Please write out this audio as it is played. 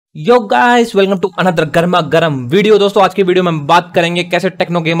Yo guys, welcome to another गर्मा गर्म video. दोस्तों आज की वीडियो में हम बात करेंगे कैसे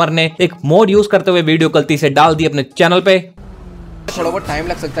टेक्नो गेमर ने एक मोड यूज करते हुए वीडियो गलती से डाल दी अपने चैनल पे। थोड़ा बहुत टाइम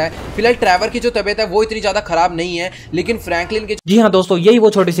लग सकता है। फिलहाल ट्रैवर की जो तबीयत है वो इतनी ज्यादा खराब नहीं है, लेकिन फ्रैंकलिन के जी हाँ दोस्तों, यही वो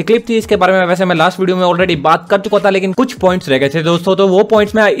छोटी सी क्लिप थी। इसके बारे में वैसे मैं लास्ट वीडियो में ऑलरेडी बात कर चुका था, लेकिन कुछ पॉइंट्स रह गए थे दोस्तों, तो वो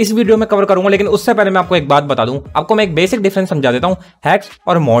पॉइंट्स मैं इस वीडियो में कवर करूंगा। लेकिन उससे पहले मैं आपको एक बात बता दूं, आपको मैं एक बेसिक डिफरेंस समझा देता हूं हैक्स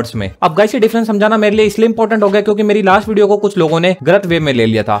और मॉड्स में। अब गाइस ये डिफरेंस समझाना मेरे लिए इसलिए इंपॉर्टेंट हो गया क्योंकि मेरी लास्ट वीडियो को कुछ लोगों ने गलत वे में ले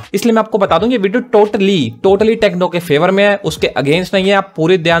लिया था। इसलिए मैं आपको बता दूं ये वीडियो टोटली टेक्नो के फेवर में है, उसके अगेंस्ट नहीं है। आप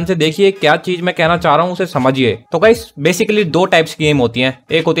पूरे ध्यान से देखिए क्या चीज मैं कहना चाह रहा हूं उसे समझिए। तो गाइस बेसिकली दो टाइप्स की गेम होती है,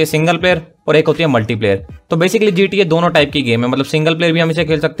 एक होती है सिंगल प्लेयर और एक होती है मल्टीप्लेयर। तो बेसिकली जीटीए दोनों टाइप की गेम है, मतलब सिंगल प्लेयर भी हम इसे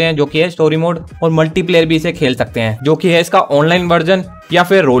खेल सकते हैं जो कि है स्टोरी मोड, और मल्टीप्लेयर भी इसे खेल सकते हैं जो कि है इसका ऑनलाइन वर्जन या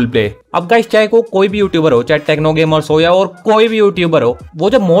फिर रोल प्ले। अब गाइस चाहे कोई भी यूट्यूबर हो, चाहे टेक्नो गेमर्स हो या और कोई भी यूट्यूबर हो, वो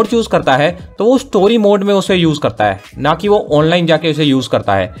जब मोड यूज करता है तो वो स्टोरी मोड में उसे यूज करता है, ना कि वो ऑनलाइन जाके उसे यूज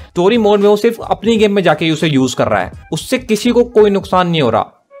करता है। स्टोरी मोड में वो सिर्फ अपनी गेम में जाके उसे यूज कर रहा है, उससे किसी को कोई नुकसान नहीं हो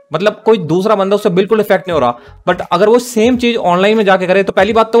रहा, मतलब कोई दूसरा बंदा उससे बिल्कुल इफेक्ट नहीं हो रहा। बट अगर वो सेम चीज ऑनलाइन में जाके करे तो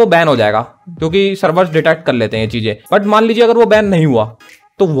पहली बात तो वो बैन हो जाएगा, क्योंकि सर्वर्स डिटेक्ट कर लेते हैं ये चीजें। बट मान लीजिए अगर वो बैन नहीं हुआ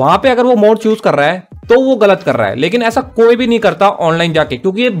तो वहां पे अगर वो मोड चूज कर रहा है तो वो गलत कर रहा है। लेकिन ऐसा कोई भी नहीं करता ऑनलाइन जाके,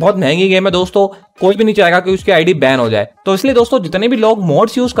 क्योंकि ये बहुत महंगी गेम है दोस्तों। कोई भी नहीं चाहेगा कि उसकी आईडी बैन हो जाए। तो इसलिए दोस्तों जितने भी लोग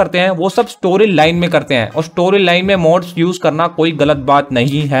मोड्स यूज करते हैं वो सब स्टोरी लाइन में करते हैं, और स्टोरी लाइन में मोड्स यूज करना कोई गलत बात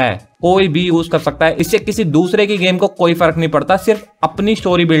नहीं है, कोई भी यूज कर सकता है। इससे किसी दूसरे की गेम को कोई फर्क नहीं पड़ता, सिर्फ अपनी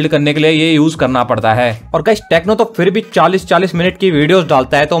स्टोरी बिल्ड करने के लिए ये यूज करना पड़ता है। और गाइस टेक्नो तो फिर भी 40-40 मिनट की वीडियोस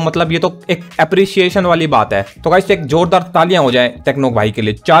डालता है, तो मतलब ये तो एक एप्रिसिएशन वाली बात है। तो गाइस एक जोरदार तालियां हो जाए टेक्नो भाई के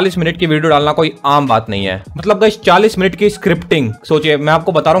लिए। 40 मिनट की वीडियो डालना कोई आम बात नहीं है। मतलब गाइस 40 मिनट की स्क्रिप्टिंग, सोचिए मैं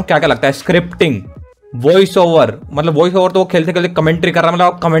आपको बता रहा हूँ क्या क्या लगता है। स्क्रिप्टिंग, वॉइस ओवर, मतलब वॉइस ओवर तो वो खेलते खेलते कमेंट्री कर रहा है, मतलब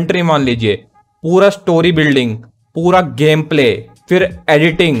आप कमेंट्री मान लीजिए, पूरा स्टोरी बिल्डिंग, पूरा गेम प्ले, फिर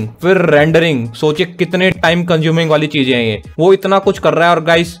एडिटिंग, फिर रेंडरिंग। सोचिए कितने टाइम कंज्यूमिंग वाली चीजें हैं ये। वो इतना कुछ कर रहा है, और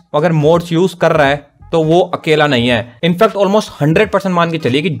गाइस अगर मोड्स यूज कर रहा है तो वो अकेला नहीं है। इनफैक्ट ऑलमोस्ट 100% मान के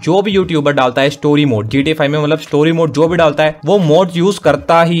चलिए कि जो भी यूट्यूबर डालता है स्टोरी मोड GTA 5 में, मतलब स्टोरी मोड जो भी डालता है वो मोड्स यूज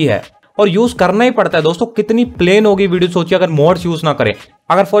करता ही है, और यूज करना ही पड़ता है दोस्तों। कितनी प्लेन होगी वीडियो सोचिए अगर मोड्स यूज ना करें।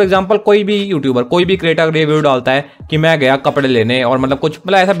 अगर फॉर एग्जांपल कोई भी यूट्यूबर, कोई भी क्रिएटर अगर ये वीडियो डालता है कि मैं गया कपड़े लेने, और मतलब कुछ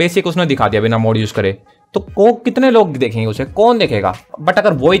मतलब ऐसा बेसिक उसने दिखा दिया बिना मोड यूज करे, तो कितने लोग देखेंगे उसे, कौन देखेगा। बट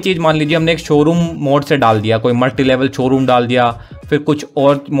अगर वही चीज मान लीजिए हमने एक शोरूम मोड से डाल दिया, कोई मल्टी लेवल शोरूम डाल दिया, फिर कुछ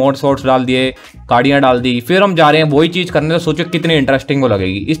और मोड्स वोड्स डाल दिए, गाड़ियां डाल दी, फिर हम जा रहे हैं वही चीज करने, तो सोचो कितनी इंटरेस्टिंग वो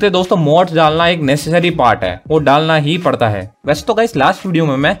लगेगी। इसलिए दोस्तों मोड्स डालना एक नेसेसरी पार्ट है, वो डालना ही पड़ता है। वैसे तो गाइस लास्ट वीडियो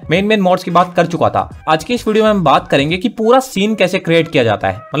में मैं मेन मोड्स की बात कर चुका था। आज की इस वीडियो में हम बात करेंगे कि पूरा सीन कैसे क्रिएट किया जाता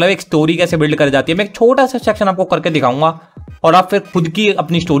है, मतलब एक स्टोरी कैसे बिल्ड कर जाती है। मैं एक छोटा सा सेक्शन आपको करके दिखाऊंगा, और आप फिर खुद की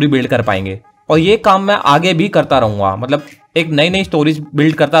अपनी स्टोरी बिल्ड कर पाएंगे। और ये काम मैं आगे भी करता रहूंगा, मतलब एक नई स्टोरीज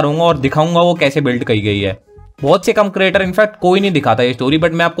बिल्ड करता रहूंगा और दिखाऊंगा वो कैसे बिल्ड की गई है। बहुत से कम क्रिएटर, इनफैक्ट कोई नहीं दिखाता ये स्टोरी,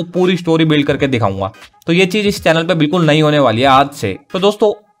 बट मैं आपको पूरी स्टोरी बिल्ड करके दिखाऊंगा। तो ये चीज इस चैनल पे बिल्कुल नहीं होने वाली है आज से। तो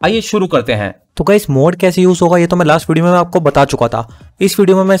दोस्तों आइए शुरू करते हैं। तो गाइस मोड कैसे यूज होगा ये तो मैं लास्ट वीडियो में आपको बता चुका था। इस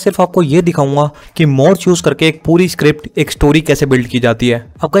वीडियो में मैं सिर्फ आपको ये दिखाऊंगा कि मोड्स यूज करके एक पूरी स्क्रिप्ट, एक स्टोरी कैसे बिल्ड की जाती है।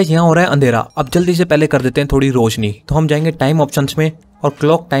 अब गाइस यहाँ हो रहा है अंधेरा, अब जल्दी से पहले कर देते हैं थोड़ी रोशनी। तो हम जाएंगे टाइम ऑप्शंस में और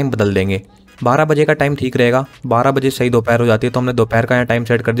क्लॉक टाइम बदल देंगे। 12 बजे का टाइम ठीक रहेगा। 12 बजे सही दोपहर हो जाती है, तो हमने दोपहर का यहाँ टाइम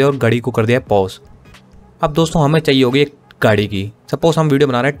सेट कर दिया और घड़ी को कर दिया पॉज। अब दोस्तों हमें चाहिए होगी एक गाड़ी की। सपोज हम वीडियो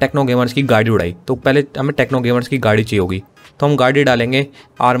बना रहे हैं टेक्नो गेमर्स की गाड़ी उड़ाई, तो पहले हमें टेक्नो गेमर्स की गाड़ी चाहिए होगी। तो हम गाड़ी डालेंगे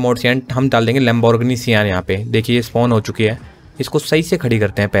आर मोड सियान, हम डाल देंगे लैम्बोर्गिनी सियान। यहाँ पे देखिए स्पॉन हो चुकी है। इसको सही से खड़ी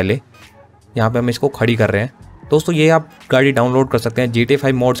करते हैं पहले। यहाँ पे हम इसको खड़ी कर रहे हैं दोस्तों। ये आप गाड़ी डाउनलोड कर सकते हैं GTA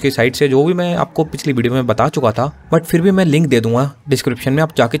 5 मोड्स की साइट से, जो भी मैं आपको पिछली वीडियो में बता चुका था, बट फिर भी मैं लिंक दे दूंगा डिस्क्रिप्शन में,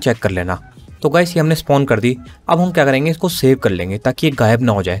 आप जाके चेक कर लेना। तो गाइस ये हमने स्पॉन कर दी। अब हम क्या करेंगे, इसको सेव कर लेंगे ताकि ये गायब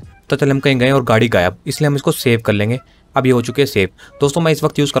ना हो जाए। तो चल हम कहीं गए और गाड़ी गायब, इसलिए हम इसको सेव कर लेंगे। अब ये हो चुके हैं सेव। दोस्तों मैं इस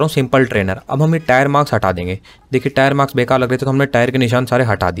वक्त यूज़ कर रहा हूँ सिंपल ट्रेनर। अब हम ये टायर मार्क्स हटा देंगे। देखिए टायर मार्क्स बेकार लग रहे थे तो हमने टायर के निशान सारे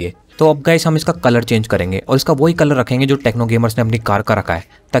हटा दिए। तो अब गाइस हम इसका कलर चेंज करेंगे, और इसका वही कलर रखेंगे जो टेक्नो गेमर्स ने अपनी कार का रखा है,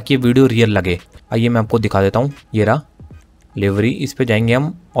 ताकि ये वीडियो रियल लगे। आइए मैं आपको दिखा देता हूँ। ये रहा लिवरी, इस पे जाएंगे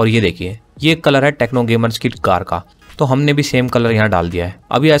हम, और ये देखिए ये कलर है टेक्नो गेमर्स की कार का। तो हमने भी सेम कलर यहाँ डाल दिया है।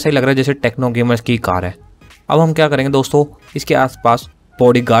 अभी ऐसा ही लग रहा है जैसे टेक्नो गेमर्स की कार है। अब हम क्या करेंगे दोस्तों, इसके आसपास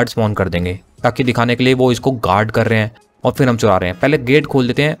बॉडी गार्ड स्पॉन कर देंगे, ताकि दिखाने के लिए वो इसको गार्ड कर रहे हैं और फिर हम चुरा रहे हैं। पहले गेट खोल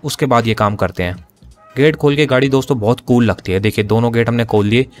देते हैं, उसके बाद ये काम करते हैं। गेट खोल के गाड़ी दोस्तों बहुत कूल लगती है। देखिए दोनों गेट हमने खोल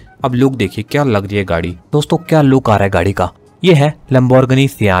दिए। अब लुक देखिए क्या लग रही है गाड़ी दोस्तों, क्या लुक आ रहा है गाड़ी का। ये है लैम्बोर्गिनी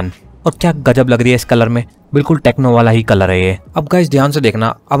सियान, और क्या गजब लग रही है इस कलर में, बिल्कुल टेक्नो वाला ही कलर है ये। अब गाइस ध्यान से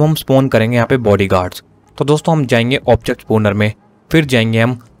देखना, अब हम स्पॉन करेंगे यहाँ पे बॉडी गार्ड्स। तो दोस्तों हम जाएंगे ऑब्जेक्ट स्पॉनर में, फिर जाएंगे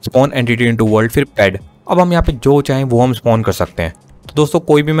हम स्पॉन एंटिटी इनटू वर्ल्ड, फिर पैड। अब हम यहाँ पे जो चाहें वो हम स्पॉन कर सकते हैं। तो दोस्तों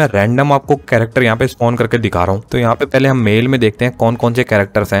कोई भी मैं रैंडम आपको कैरेक्टर यहाँ पे स्पॉन करके दिखा रहा हूँ। तो यहाँ पे पहले हम मेल में देखते हैं कौन कौन से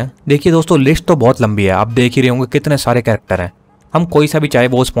कैरेक्टर्स हैं। देखिए दोस्तों लिस्ट तो बहुत लंबी है, आप देख ही रहे होंगे कितने सारे कैरेक्टर हैं। हम कोई सा भी चाहे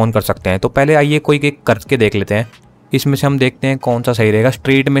वो स्पॉन कर सकते हैं। तो पहले आइए कोई एक करके देख लेते हैं। इसमें से हम देखते हैं कौन सा सही रहेगा।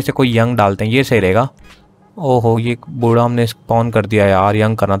 स्ट्रीट में से कोई यंग डालते हैं, ये सही रहेगा। ओहो ये बूढ़ा हमने स्पॉन कर दिया यार,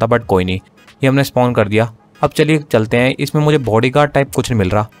 यंग करना था बट कोई नहीं, ये हमने स्पॉन कर दिया। अब चलिए चलते हैं। इसमें मुझे बॉडीगार्ड टाइप कुछ नहीं मिल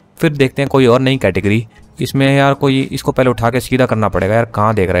रहा, फिर देखते हैं कोई और नई कैटेगरी। इसमें यार कोई, इसको पहले उठा के सीधा करना पड़ेगा यार।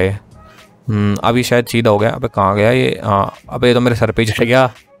 कहाँ देख रहे हैं? अभी शायद सीधा हो गया। अबे कहाँ गया ये? हाँ अबे ये तो मेरे सर पे चढ़ गया,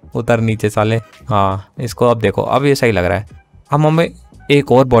 उतर नीचे साले। हाँ इसको अब देखो, अब ये सही लग रहा है। हम हमें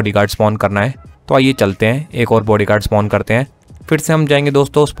एक और बॉडीगार्ड स्पॉन करना है, तो आइए चलते हैं एक और बॉडीगार्ड स्पॉन करते हैं। फिर से हम जाएंगे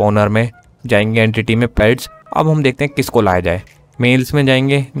दोस्तों स्पॉनर में, जाएंगे एंटिटी में पेट्स। अब हम देखते हैं किसको लाया जाए, मेल्स में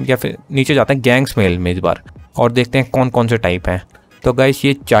जाएंगे या फिर नीचे जाते हैं गैंग्स मेल में इस बार, और देखते हैं कौन कौन से टाइप हैं। तो गाइस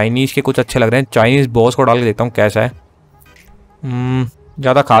ये चाइनीज़ के कुछ अच्छे लग रहे हैं। चाइनीज़ बॉस को डाल के देखता हूँ कैसा है।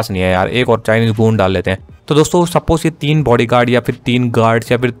 ज़्यादा खास नहीं है यार, एक और चाइनीज़ गूंड डाल लेते हैं। तो दोस्तों सपोज ये 3 बॉडीगार्ड या फिर 3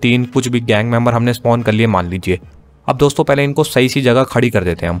 गार्ड्स या फिर 3 कुछ भी गैंग मेंबर हमने स्पॉन कर लिए मान लीजिए। अब दोस्तों पहले इनको सही सी जगह खड़ी कर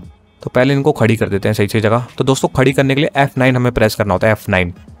देते हैं हम। तो पहले इनको खड़ी कर देते हैं सही सी जगह। तो दोस्तों खड़ी करने के लिए F9 हमें प्रेस करना होता है,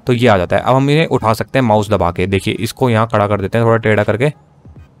 F9। तो ये आ जाता है। अब हम इन्हें उठा सकते हैं माउस दबा के। देखिए इसको यहाँ खड़ा कर देते हैं थोड़ा टेढ़ा करके।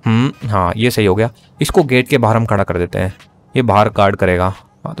 हाँ ये सही हो गया। इसको गेट के बाहर हम खड़ा कर देते हैं, ये बाहर गार्ड करेगा।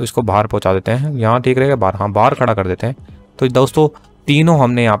 हाँ तो इसको बाहर पहुँचा देते हैं, यहाँ ठीक रहेगा बाहर। हाँ बाहर खड़ा कर देते हैं। तो दोस्तों तीनों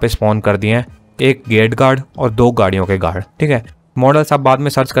हमने यहाँ पे स्पॉन कर दिए हैं, एक गेट गार्ड और 2 गाड़ियों के गार्ड। ठीक है, मॉडल्स आप बाद में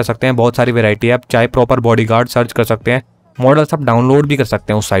सर्च कर सकते हैं, बहुत सारी वैरायटी है। आप चाहे प्रॉपर बॉडीगार्ड सर्च कर सकते हैं, मॉडल्स आप डाउनलोड भी कर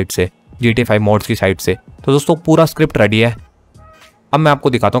सकते हैं उस साइट से, GTA 5 मोड्स की साइट से। तो दोस्तों पूरा स्क्रिप्ट रेडी है। अब मैं आपको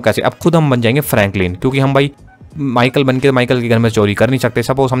दिखाता हूँ कैसे। अब खुद हम बन जाएंगे फ्रैंकलिन, क्योंकि हम भाई माइकल बन के माइकल के घर में चोरी कर नहीं सकते।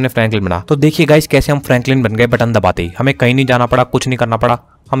 सपोज हमने फ्रैंकलिन बना, तो देखिए गाइस कैसे हम फ्रैंकलिन बन गए बटन दबाते ही। हमें कहीं नहीं जाना पड़ा, कुछ नहीं करना पड़ा,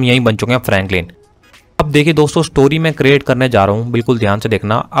 हम यहीं बन चुके हैं फ्रैंकलिन। अब देखिए दोस्तों स्टोरी मैं क्रिएट करने जा रहा हूँ, बिल्कुल ध्यान से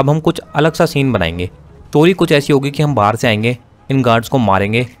देखना। अब हम कुछ अलग सा सीन बनाएंगे। स्टोरी कुछ ऐसी होगी कि हम बाहर से आएंगे, इन गार्ड्स को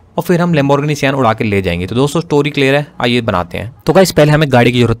मारेंगे और फिर हम लैम्बोर्गिनी सियान उड़ा के ले जाएंगे। तो दोस्तों स्टोरी क्लियर है, आइए बनाते हैं। तो गाइस पहले हमें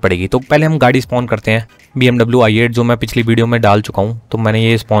गाड़ी की जरूरत पड़ेगी, तो पहले हम गाड़ी स्पॉन करते हैं। BMW i8 जो मैं पिछली वीडियो में डाल चुका हूँ, तो मैंने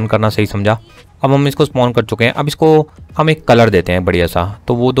ये स्पॉन करना सही समझा। अब हम इसको स्पॉन कर चुके हैं। अब इसको हम एक कलर देते हैं बढ़िया सा।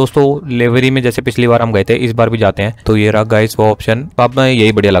 तो वो दोस्तों लेवरी में जैसे पिछली बार हम गए थे, इस बार भी जाते हैं। तो ये रहा गाइस वो ऑप्शन। तो अब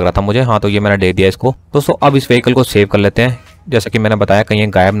यही बढ़िया लग रहा था मुझे। हाँ तो ये मैंने दे दिया इसको। दोस्तों अब इस व्हीकल को सेव कर लेते हैं, जैसा कि मैंने बताया कहीं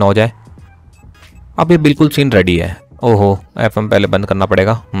गायब ना हो जाए। अब ये बिल्कुल सीन रेडी है। ओहो FM पहले बंद करना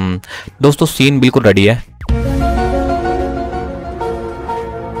पड़ेगा। दोस्तों सीन बिल्कुल रेडी है।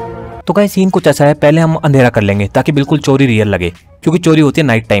 तो गाइस सीन कुछ ऐसा है, पहले हम अंधेरा कर लेंगे ताकि बिल्कुल चोरी रियल लगे, क्योंकि चोरी होती है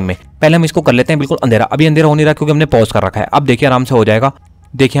नाइट टाइम में। पहले हम इसको कर लेते हैं बिल्कुल अंधेरा। अभी अंधेरा हो नहीं रहा क्योंकि हमने पॉज कर रखा है। अब देखिए आराम से हो जाएगा।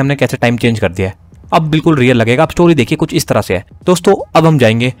 देखिए हमने कैसे टाइम चेंज कर दिया है, अब बिल्कुल रियल लगेगा। अब स्टोरी देखिए कुछ इस तरह से है। दोस्तों अब हम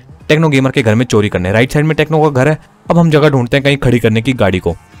जाएंगे टेक्नो गेमर के घर में चोरी करने। राइट साइड में टेक्नो का घर है। अब हम जगह ढूंढते हैं कहीं खड़ी करने की गाड़ी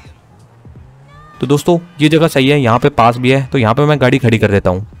को। तो दोस्तों ये जगह सही है, यहाँ पे पास भी है, तो यहाँ पे मैं गाड़ी खड़ी कर देता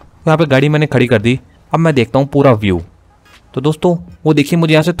हूँ। यहाँ पे गाड़ी मैंने खड़ी कर दी। अब मैं देखता हूँ पूरा व्यू। तो दोस्तों वो देखिए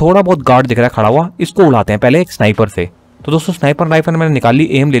मुझे यहाँ से थोड़ा बहुत गार्ड दिख रहा है खड़ा हुआ, इसको उड़ाते हैं पहले एक स्नाइपर से। तो दोस्तों स्नाइपर राइफल मैंने निकाल ली,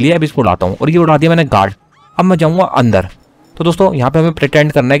 एम ले लिया। अब इसको उड़ाता हूँ और ये उड़ा दिया मैंने गार्ड। अब मैं जाऊँगा अंदर। तो दोस्तों यहाँ पे हमें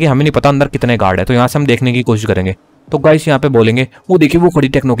प्रिटेंड करना है कि हमें नहीं पता अंदर कितने गार्ड है, तो यहाँ से हम देखने की कोशिश करेंगे। तो गाइस यहाँ पे बोलेंगे वो देखिए वो खड़ी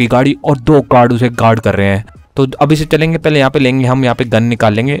टेक्नो की गाड़ी और 2 गार्ड उसे गार्ड कर रहे हैं। तो अब इसे चलेंगे, पहले यहाँ पे लेंगे हम, यहाँ पे गन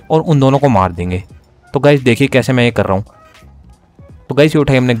निकाल लेंगे और उन दोनों को मार देंगे। तो गाइस देखिए कैसे मैं ये कर रहा हूँ। तो गाइस ये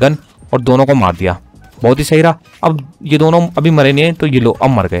उठाई हमने गन और दोनों को मार दिया, बहुत ही सही रहा। अब ये दोनों अभी मरे नहीं है, तो ये लो अब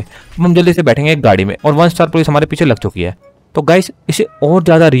मर गए। अब हम जल्दी से बैठेंगे एक गाड़ी में और 1 स्टार पुलिस हमारे पीछे लग चुकी है। तो गाइस इसे और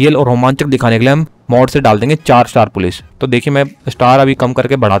ज़्यादा रियल और रोमांचक दिखाने के लिए हम मॉड से डाल देंगे 4 स्टार पुलिस। तो देखिए मैं स्टार अभी कम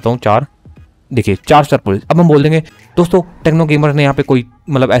करके बढ़ाता हूँ 4। देखिए 4 स्टार पुलिस। अब हम बोल देंगे दोस्तों टेक्नो गेमर ने यहाँ पे कोई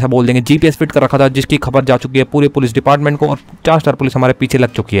मतलब ऐसा बोल देंगे GPS फिट कर रखा था जिसकी खबर जा चुकी है पूरे पुलिस डिपार्टमेंट को और 4 स्टार पुलिस हमारे पीछे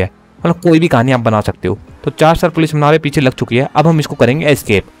लग चुकी है। मतलब कोई भी कहानी आप बना सकते हो। तो 4 स्टार पुलिस हमारे पीछे लग चुकी है। अब हम इसको करेंगे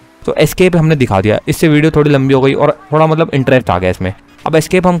एस्केप। तो एस्केप हमने दिखा दिया, इससे वीडियो थोड़ी लंबी हो गई और थोड़ा मतलब इंटरेस्ट आ गया इसमें। अब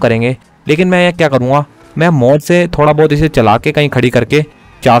एस्केप हम करेंगे, लेकिन मैं क्या करूँगा, मैं मॉड से थोड़ा बहुत इसे चला के कहीं खड़ी करके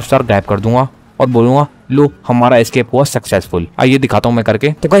 4 स्टार गायब कर दूंगा और बोलूँगा लो हमारा एस्केप हुआ सक्सेसफुल। आइए दिखाता हूँ मैं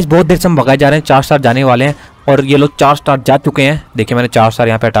करके। तो गाइस बहुत देर से हम भगाए जा रहे हैं, 4 स्टार जाने वाले हैं और ये लोग 4 स्टार जा चुके हैं। देखिए मैंने 4 स्टार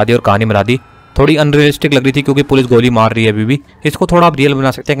यहाँ पे हटा दी और कहानी बना दी। थोड़ी अनरियलिस्टिक लग रही थी क्योंकि पुलिस गोली मार रही है अभी भी। इसको थोड़ा आप रियल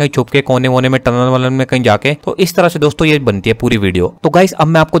बना सकते हैं, कहीं छुप के कोने वोने में टनल वनल में कहीं जाके। तो इस तरह से दोस्तों ये बनती है पूरी वीडियो। तो गाइस अब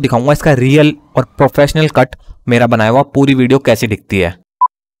मैं आपको दिखाऊंगा इसका रियल और प्रोफेशनल कट मेरा बनाया हुआ पूरी वीडियो कैसी दिखती है।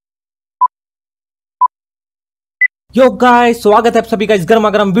 यो गाइस, स्वागत है आप सभी का इस गर्मा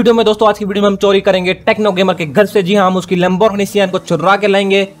गर्म वीडियो में। दोस्तों आज की वीडियो में हम चोरी करेंगे टेक्नो गेमर के घर से। जी हाँ, हम उसकी लैम्बोर्गिनी को चुरा के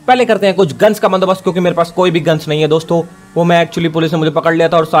लाएंगे। पहले करते हैं कुछ गन्स का बंदोबस्त, क्योंकि मेरे पास कोई भी गन्स नहीं है दोस्तों। वो मैं एक्चुअली पुलिस ने मुझे पकड़ लिया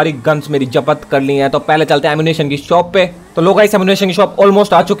था और सारी गन्स मेरी जब्त कर ली है। तो पहले चलते हैं एम्यूनेशन की शॉप पे। तो लोग गाइस, एम्यूनेशन की शॉप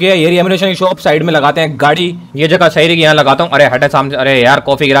ऑलमोस्ट आ चुकी है। ये एम्यूनेशन की शॉप, साइड में लगाते हैं गाड़ी। ये जगह सही रही, यहाँ लगाता हूँ। अरे हटे सामने, अरे यार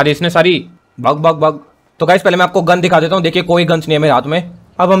कॉफी गिरा दी इसने सारी। भग भग भग। तो गाइस पहले मैं आपको गन दिखा देता हूँ। देखिए कोई गन्स नहीं है मेरे हाथ में।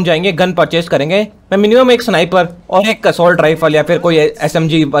 अब हम जाएंगे गन परचेज करेंगे। मैं मिनिमम एक स्नाइपर और एक असॉल्ट राइफल या फिर कोई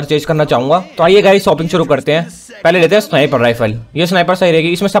एसएमजी परचेज करना चाहूंगा। तो आइए गाइस शॉपिंग शुरू करते हैं। पहले लेते हैं स्नाइपर राइफल। ये स्नाइपर सही रहेगी।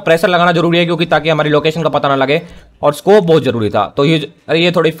 इसमें सप्रेसर लगाना जरूरी है, क्योंकि ताकि हमारी लोकेशन का पता ना लगे। और स्कोप बहुत जरूरी था। तो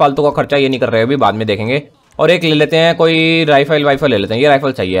ये थोड़ी फालतू का खर्चा ये नहीं कर रहे, अभी बाद में देखेंगे। और एक ले लेते हैं कोई राइफल ले लेते हैं। ये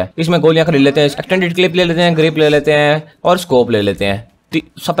राइफल चाहिए है। इसमें गोलियां खरीद लेते हैं, एक्सटेंडेड क्लिप ले लेते हैं, ग्रिप ले लेते हैं और स्कोप ले लेते हैं।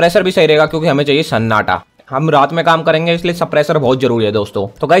 सप्रेसर भी सही रहेगा, क्योंकि हमें चाहिए सन्नाटा। हम रात में काम करेंगे, इसलिए सप्रेसर बहुत जरूरी है दोस्तों।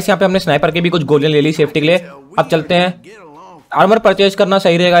 तो गाइस यहाँ पे हमने स्नाइपर की भी कुछ गोलियां ले ली सेफ्टी के लिए। अब चलते हैं। आर्मर परचेज करना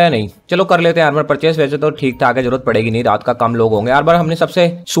सही रहेगा या नहीं? चलो कर लेते हैं आर्मर परचेज। वैसे तो ठीक ठाक है, जरूरत पड़ेगी नहीं, रात का कम लोग होंगे। आर्मर हमने सबसे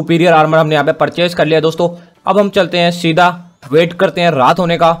सुपीरियर आर्मर हमने यहाँ पे परचेज कर लिया दोस्तों। अब हम चलते हैं सीधा, वेट करते हैं रात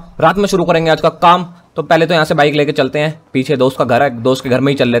होने का। रात में शुरू करेंगे आज का काम। तो पहले तो यहाँ से बाइक लेके चलते हैं। पीछे दोस्त का घर है, दोस्त के घर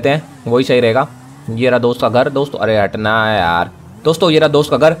में ही चल लेते हैं, वही सही रहेगा। ये रहा दोस्त का घर दोस्तों। अरे हटना है यार दोस्तों, ये रहा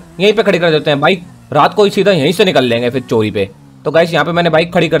दोस्त का घर। यहीं पे खड़ी कर देते हैं बाइक। रात को ही सीधा यहीं से निकल लेंगे फिर चोरी पे। तो गाइस यहाँ पे मैंने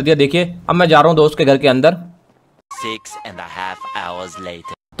बाइक खड़ी कर दिया। देखिए अब मैं जा रहा हूँ दोस्त के घर के अंदर। 6.5 hours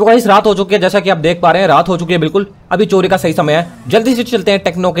later. तो गाइस रात हो चुकी है, जैसा कि आप देख पा रहे हैं रात हो चुकी है बिल्कुल। अभी चोरी का सही समय है, जल्दी से चलते हैं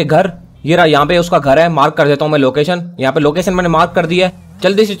टेक्नो के घर। ये रहा, यहाँ पे उसका घर है। मार्क कर देता हूँ मैं लोकेशन। यहाँ पे लोकेशन मैंने मार्क कर दी है।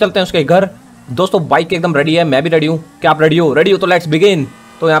 जल्दी से चलते हैं उसके घर दोस्तों। बाइक एकदम रेडी है, मैं भी रेडी हूँ। क्या आप रेडी हो? रेडी हो तो लेट्स बिगिन।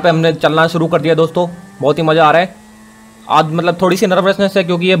 तो यहाँ पे हमने चलना शुरू कर दिया दोस्तों। बहुत ही मजा आ रहा है आज। मतलब थोड़ी सी नर्वसनेस है,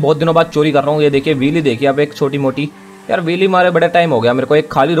 क्योंकि ये बहुत दिनों बाद चोरी कर रहा हूँ। ये देखिए व्हीली देखिए अब एक छोटी मोटी। यार व्हीली मारे बड़ा टाइम हो गया। मेरे को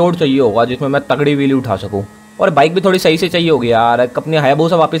एक खाली रोड चाहिए होगा जिसमें मैं तगड़ी व्हीली उठा सकूँ। और बाइक भी थोड़ी सही से चाहिए होगी यार। अपनी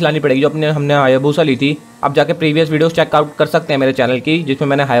हायाबुसा वापस लानी पड़ेगी, जो हमने हायाबुसा ली थी। आप जाके प्रीवियस वीडियोस चेक आउट कर सकते हैं मेरे चैनल की, जिसमें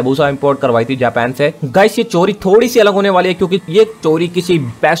मैंने हायाबुसा इंपोर्ट करवाई थी जापान से। गाइस ये चोरी थोड़ी सी अलग होने वाली है, क्योंकि ये चोरी किसी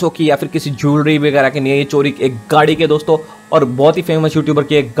पैसों की या फिर किसी ज्वेलरी वगैरह की नहीं है। ये चोरी एक गाड़ी के दोस्तों, और बहुत ही फेमस यूट्यूबर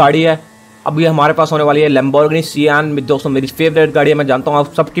की एक गाड़ी है। अब ये हमारे पास होने वाली है लैम्बोर्गिनी सियान दोस्तों। मेरी फेवरेट गाड़ी है, मैं जानता हूँ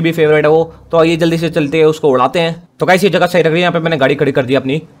आप सबकी भी फेवरेट है वो। तो आइए जल्दी से चलते हैं, उसको उड़ाते हैं। तो गाइस ये जगह सही लग रही है, यहाँ पे मैंने गाड़ी खड़ी कर दी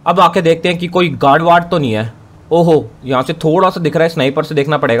अपनी। अब आके देखते हैं कि कोई गार्ड वार्ड तो नहीं है। ओहो, यहाँ से थोड़ा सा दिख रहा है, स्नाइपर से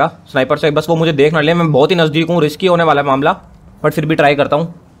देखना पड़ेगा। स्नाइपर से बस वो मुझे देख ना ले, मैं बहुत ही नजदीक हूँ। रिस्की होने वाला है मामला, बट फिर भी ट्राई करता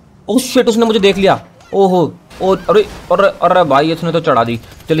हूँ। ओह शिट, उसने मुझे देख लिया। ओहो, अरे अरे अरे भाई इसने तो चढ़ा दी।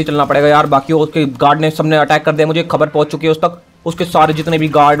 जल्दी चलना पड़ेगा यार, बाकी उसके गार्ड ने सबने अटैक कर दिया। मुझे खबर पहुंच चुकी है उस तक। उसके सारे जितने भी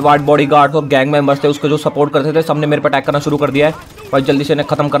गार्ड वार्ड बॉडी गार्ड और गैंग मेंबर्स थे, उसके जो सपोर्ट करते थे, सबने मेरे पर अटैक करना शुरू कर दिया है। भाई जल्दी से इन्हें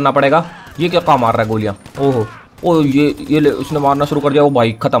खत्म करना पड़ेगा। ये क्या काम मार रहा है गोलियां? ओहो ओ ये उसने मारना शुरू कर दिया। ओ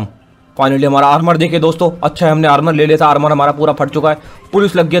भाई खत्म। फाइनली हमारा आर्मर देखिए दोस्तों। अच्छा है हमने आर्मर ले लिया था। आर्मर हमारा पूरा फट चुका है।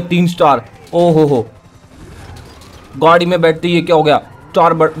 पुलिस लग गया 3 स्टार। ओहो हो, गाड़ी में बैठती ये क्या हो गया?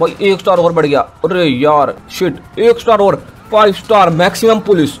 4 भाई 1 स्टार और बढ़ गया। अरे यार शिट, 1 स्टार और 5 स्टार मैक्सिमम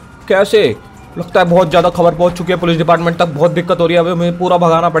पुलिस। कैसे? लगता है बहुत ज़्यादा खबर पहुंच चुकी है पुलिस डिपार्टमेंट तक। बहुत दिक्कत हो रही है, अभी हमें पूरा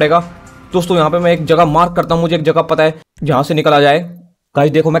भगाना पड़ेगा दोस्तों। यहाँ पे मैं एक जगह मार्क करता हूँ, मुझे एक जगह पता है जहाँ से निकला जाए।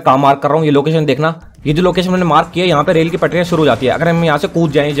 गाइस देखो मैं कहाँ मार्क कर रहा हूँ, ये लोकेशन देखना। ये जो लोकेशन मैंने मार्क किया है, यहाँ पे रेल की पटरियाँ शुरू हो जाती है। अगर हम यहाँ से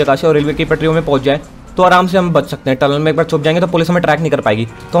कूद जाएं इस जगह से और रेलवे की पटरियों में पहुंच जाए, तो आराम से हम बच सकते हैं। टनल में एक बार छुप जाएंगे तो पुलिस हमें ट्रैक नहीं कर पाएगी।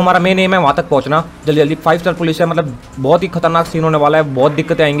 तो हमारा मेन एम है वहाँ तक पहुँचना जल्दी जल्दी। 5 स्टार पुलिस है, मतलब बहुत ही खतरनाक सीन होने वाला है। बहुत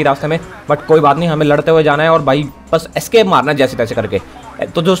दिक्कतें आएंगी रास्ते में, बट कोई बात नहीं, हमें लड़ते हुए जाना है। और भाई बस एस्केप मारना है जैसे तैसे करके।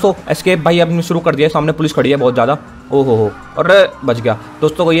 तो दोस्तों एस्केप भाई हमने शुरू कर दिया है। सामने पुलिस खड़ी है बहुत ज़्यादा। ओहो हो, अरे बच गया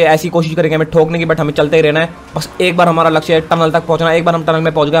दोस्तों। को ये ऐसी कोशिश करेंगे हमें ठोकने की, बट हमें चलते ही रहना है। बस एक बार हमारा लक्ष्य है टनल तक पहुँचना। एक बार हम टनल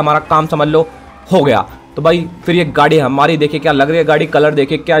में पहुँच गए, हमारा काम समझ लो हो गया। तो भाई फिर ये गाड़ी हमारी देखिए क्या लग रही है। गाड़ी कलर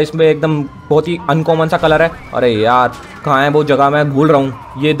देखिए क्या, इसमें एकदम बहुत ही अनकॉमन सा कलर है। अरे यार कहाँ है वो जगह, मैं भूल रहा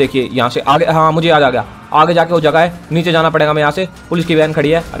हूँ। ये देखिए यहाँ से आगे, हाँ मुझे याद आ गया। आगे जाके वो जगह है, नीचे जाना पड़ेगा। मैं यहाँ से, पुलिस की वैन खड़ी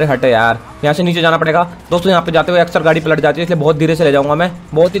है। अरे हटे यार, यहाँ से नीचे जाना पड़ेगा दोस्तों। यहाँ पे जाते हुए अक्सर गाड़ी पलट जाती है, इसलिए बहुत धीरे से ले जाऊँगा मैं,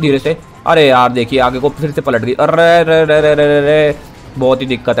 बहुत ही धीरे से। अरे यार देखिए आगे को फिर से पलट गई। अरे रे रे रे रे रे, बहुत ही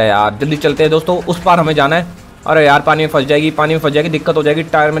दिक्कत है यार। जल्दी चलते हैं दोस्तों, उस पार हमें जाना है। अरे यार पानी में फंस जाएगी, पानी में फंस जाएगी, दिक्कत हो जाएगी।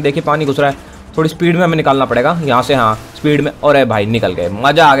 टायर में देखिए पानी घुस रहा है। थोड़ी स्पीड में हमें निकालना पड़ेगा यहाँ से। हाँ स्पीड में। और भाई निकल गए,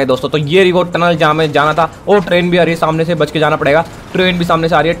 मजा आ गया दोस्तों। तो ये रही वो टनल जहाँ में जाना था। और ट्रेन भी आ रही है सामने से, बच के जाना पड़ेगा। ट्रेन भी सामने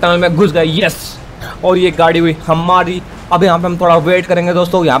से आ रही है, टनल में घुस गए। यस, और ये गाड़ी हुई हमारी। अब यहाँ पे हम थोड़ा वेट करेंगे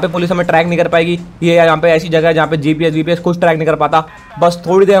दोस्तों। यहाँ पे पुलिस हमें ट्रैक नहीं कर पाएगी। ये यहाँ पे ऐसी जगह है जहाँ पे जीपीएस कुछ ट्रैक नहीं कर पाता। बस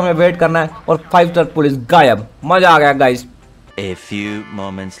थोड़ी देर हमें वेट करना है और 5 स्टार पुलिस गायब। मजा आ गया guys. A few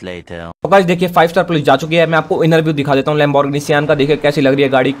moments later. तो गाइस देखिए 5 स्टार पुलिस जा चुकी है। मैं आपको इनर व्यू दिखा देता हूँ लैम्बोर्गिनी सियान का। देखिए कैसी लग रही है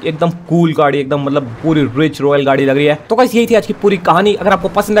गाड़ी, एकदम कूल गाड़ी, एकदम मतलब पूरी रिच रॉयल गाड़ी लग रही है। तो गाइस यही थी आज की पूरी कहानी। अगर आपको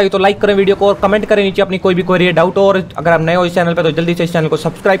पसंद आई तो लाइक करें वीडियो को और कमेंट करें नीचे अपनी कोई भी क्वेरी डाउट हो। और अगर आप नए हो इस चैनल पे तो जल्दी से इस चैनल को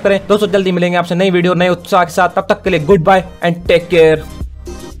सब्सक्राइब करें। दोस्तों जल्दी मिलेंगे आपसे नई वीडियो नए उत्साह के साथ। तब तक के लिए good bye and take care.